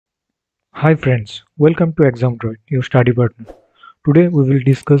Hi friends, welcome to Examdroid, your study partner. Today we will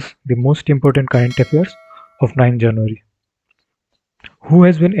discuss the most important current affairs of 9 January. Who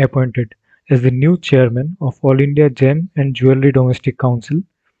has been appointed as the new chairman of All India Gem and Jewellery Domestic Council?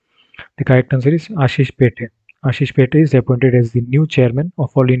 The correct answer is Ashish Pete. Ashish Pete is appointed as the new chairman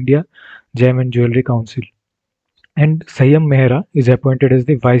of All India Gem and Jewellery Council. And Sayam Mehra is appointed as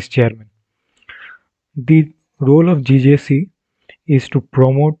the vice chairman. The role of GJC is to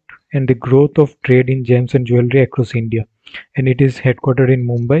promote and the growth of trade in gems and jewelry across India, and it is headquartered in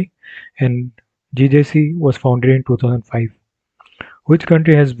Mumbai, and GJC was founded in 2005. Which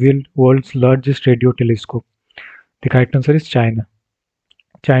country has built world's largest radio telescope? The correct answer is China.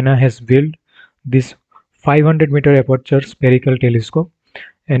 China has built this 500-meter aperture spherical telescope,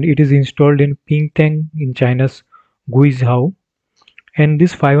 and it is installed in Pingtang in China's Guizhou. And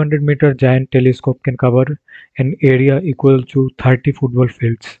this 500-meter giant telescope can cover an area equal to 30 football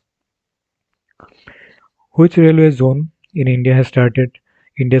fields. Which railway zone in India has started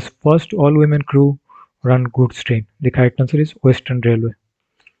India's first all-women crew-run goods train? The correct answer is Western Railway.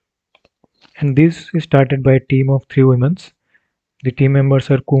 And this is started by a team of 3 women. The team members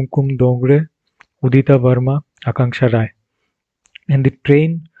are Kumkum Dongre, Udita Verma, Akanksha Rai. And the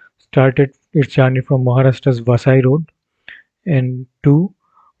train started its journey from Maharashtra's Vasai Road and to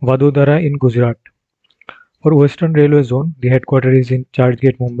Vadodara in Gujarat. For Western Railway Zone, the headquarters is in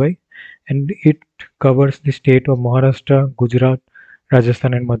Churchgate, Mumbai, and it covers the state of Maharashtra, Gujarat,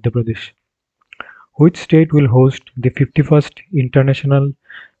 Rajasthan and Madhya Pradesh. Which state will host the 51st International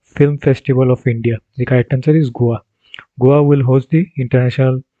Film Festival of India? The correct answer is Goa. Goa will host the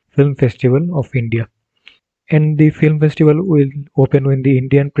International Film Festival of India. And the film festival will open with the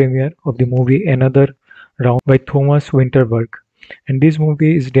Indian premiere of the movie Another Round by Thomas Winterberg. And this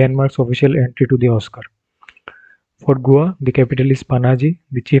movie is Denmark's official entry to the Oscar. For Goa, the capital is Panaji,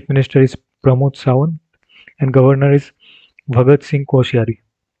 the chief minister is Pramod Sawant, and governor is Bhagat Singh Koshyari.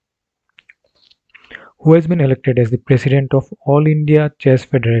 Who has been elected as the president of All India Chess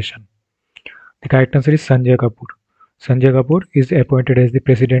Federation? The correct answer is Sanjay Kapoor. Sanjay Kapoor is appointed as the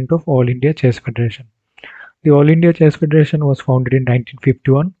president of All India Chess Federation. The All India Chess Federation was founded in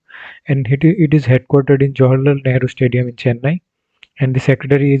 1951 and it is headquartered in Jawaharlal Nehru Stadium in Chennai, and the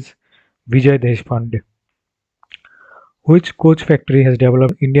secretary is Vijay Deshpande. Which coach factory has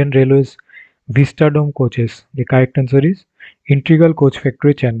developed Indian Railways Vistadome coaches? The correct answer is Integral Coach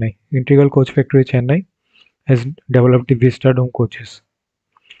Factory Chennai. Integral Coach Factory Chennai has developed the Vistadome coaches.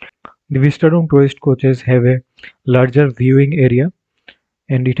 The Vistadome tourist coaches have a larger viewing area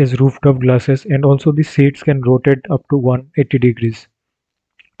and it has rooftop glasses, and also the seats can rotate up to 180 degrees.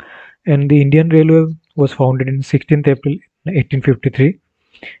 And the Indian Railway was founded in 16th April 1853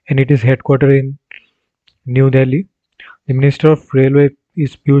 and it is headquartered in New Delhi. The Minister of Railway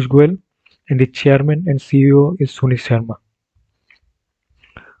is Piyush Goyal and the Chairman and CEO is Sunit Sharma.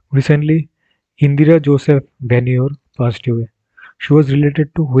 Recently, Indira Joseph Banior passed away. She was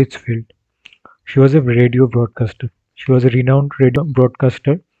related to which field? She was a radio broadcaster. She was a renowned radio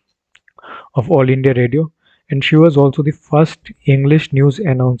broadcaster of All India Radio, and she was also the first English news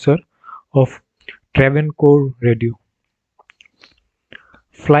announcer of Travancore Radio.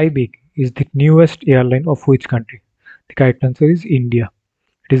 Flybe is the newest airline of which country? The correct answer is India.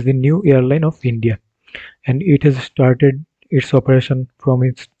 It is the new airline of India, and it has started its operation from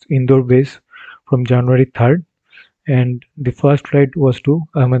its Indore base from January 3rd, and the first flight was to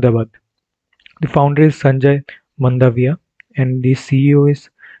Ahmedabad. The founder is Sanjay Mandavia and the CEO is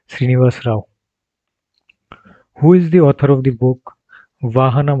Srinivas Rao. Who is the author of the book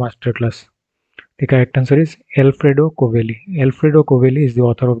Vahana Masterclass? The correct answer is Alfredo Covelli. Alfredo Covelli is the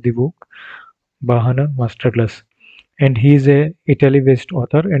author of the book Vahana Masterclass, and he is a Italy-based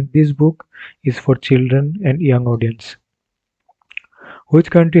author, and this book is for children and young audience.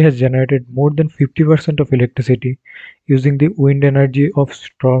 Which country has generated more than 50% of electricity using the wind energy of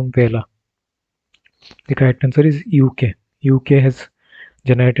storm Vela? The correct answer is UK. UK has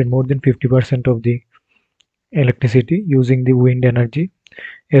generated more than 50% of the electricity using the wind energy,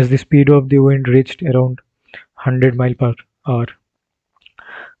 as the speed of the wind reached around 100 miles per hour.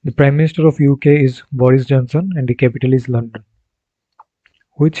 The Prime Minister of UK is Boris Johnson and the capital is London.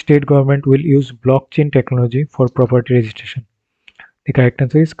 Which state government will use blockchain technology for property registration? The correct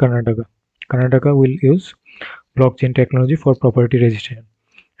answer is Karnataka. Karnataka will use blockchain technology for property registration,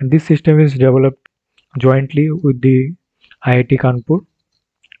 and this system is developed jointly with the IIT Kanpur,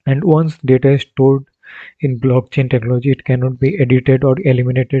 and once data is stored in blockchain technology, it cannot be edited or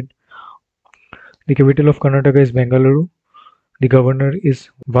eliminated. The capital of Karnataka is Bengaluru. The governor is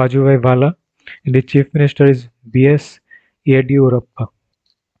Vajuvai, and the Chief Minister is B.S. Yediyurappa.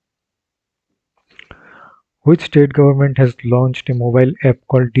 Which state government has launched a mobile app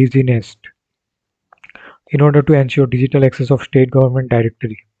called DigiNest in order to ensure digital access of state government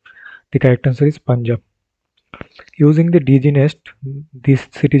directory? The correct answer is Punjab. Using the DigiNest, this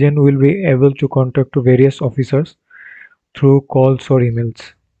citizen will be able to contact to various officers through calls or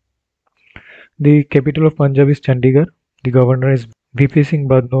emails. The capital of Punjab is Chandigarh. The governor is VP Singh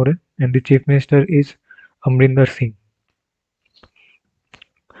Badnore and the chief minister is Amrinder Singh.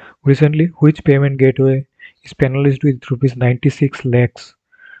 Recently, which payment gateway is penalized with rupees 96 lakhs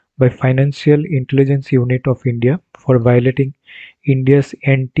by Financial Intelligence Unit of India for violating India's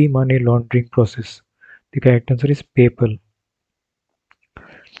anti-money laundering process? The correct answer is PayPal.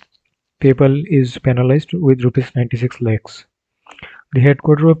 PayPal is penalized with rupees 96 lakhs. The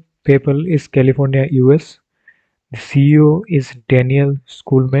headquarters of PayPal is California, US. The CEO is Daniel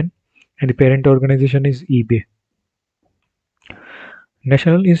Schulman and the parent organization is eBay.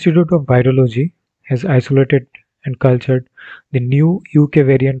 National Institute of Virology has isolated and cultured the new UK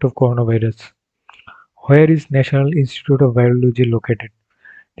variant of coronavirus. Where is National Institute of Virology located?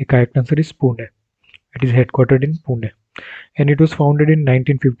 The correct answer is Pune. It is headquartered in Pune and it was founded in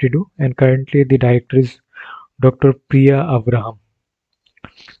 1952 and currently the director is Dr. Priya Abraham.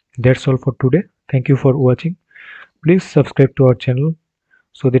 That's all for today. Thank you for watching. Please subscribe to our channel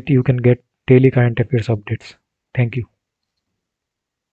so that you can get daily current affairs updates. Thank you.